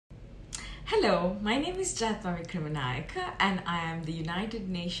Hello, my name is Jayathma Wickramanayake and I am the United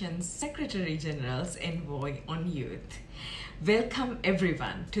Nations Secretary General's Envoy on Youth. Welcome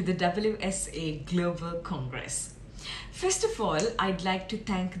everyone to the WSA Global Congress. First of all, I'd like to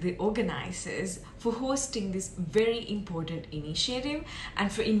thank the organizers for hosting this very important initiative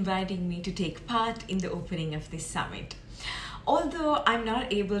and for inviting me to take part in the opening of this summit. Although I'm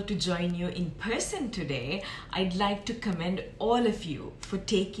not able to join you in person today, I'd like to commend all of you for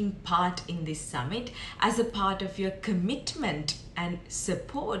taking part in this summit as a part of your commitment and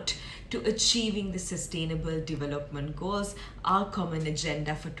support to achieving the Sustainable Development Goals, our common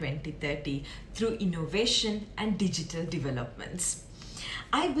agenda for 2030, through innovation and digital developments.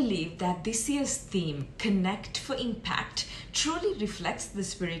 I believe that this year's theme, Connect for Impact, truly reflects the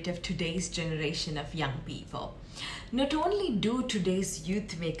spirit of today's generation of young people. Not only do today's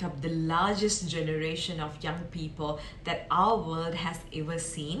youth make up the largest generation of young people that our world has ever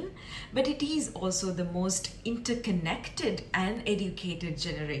seen, but it is also the most interconnected and educated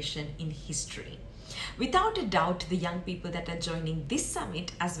generation in history. Without a doubt, the young people that are joining this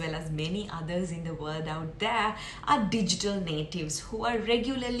summit, as well as many others in the world out there, are digital natives who are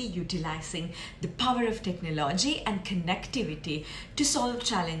regularly utilizing the power of technology and connectivity to solve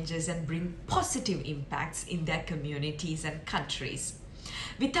challenges and bring positive impacts in their communities and countries.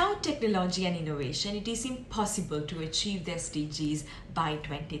 Without technology and innovation, it is impossible to achieve the SDGs by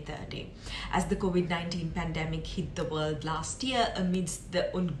 2030. As the COVID-19 pandemic hit the world last year amidst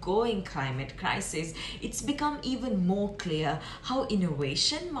the ongoing climate crisis, it's become even more clear how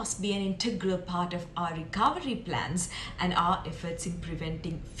innovation must be an integral part of our recovery plans and our efforts in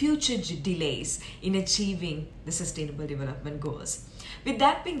preventing future delays in achieving the Sustainable Development Goals. With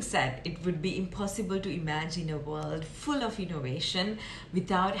that being said, it would be impossible to imagine a world full of innovation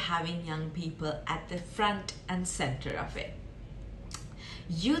without having young people at the front and center of it.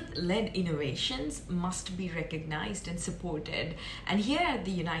 Youth-led innovations must be recognized and supported. And here at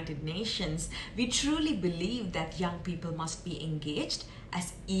the United Nations, we truly believe that young people must be engaged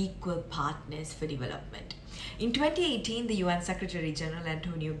as equal partners for development. In 2018, the UN Secretary General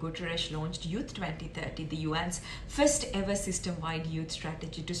Antonio Guterres launched Youth 2030, the UN's first ever system-wide youth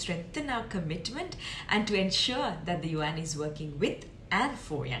strategy to strengthen our commitment and to ensure that the UN is working with and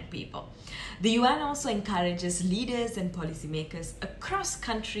for young people. The UN also encourages leaders and policymakers across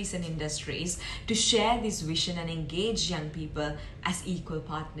countries and industries to share this vision and engage young people as equal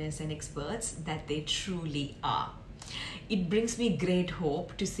partners and experts that they truly are. It brings me great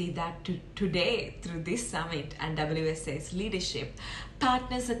hope to see that today, through this summit and WSA's leadership,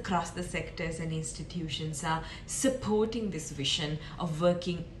 partners across the sectors and institutions are supporting this vision of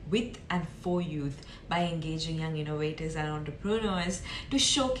working with and for youth by engaging young innovators and entrepreneurs to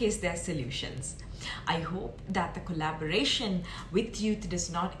showcase their solutions. I hope that the collaboration with youth does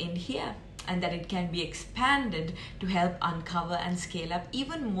not end here, and that it can be expanded to help uncover and scale up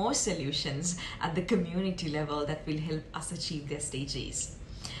even more solutions at the community level that will help us achieve the SDGs.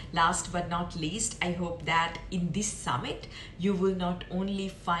 Last but not least, I hope that in this summit, you will not only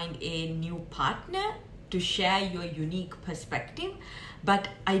find a new partner to share your unique perspective, but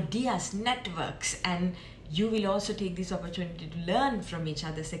ideas, networks, and you will also take this opportunity to learn from each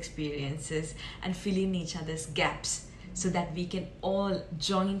other's experiences and fill in each other's gaps, so that we can all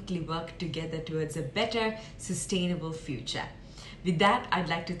jointly work together towards a better, sustainable future. With that, I'd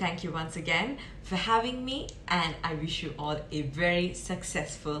like to thank you once again for having me, and I wish you all a very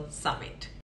successful summit.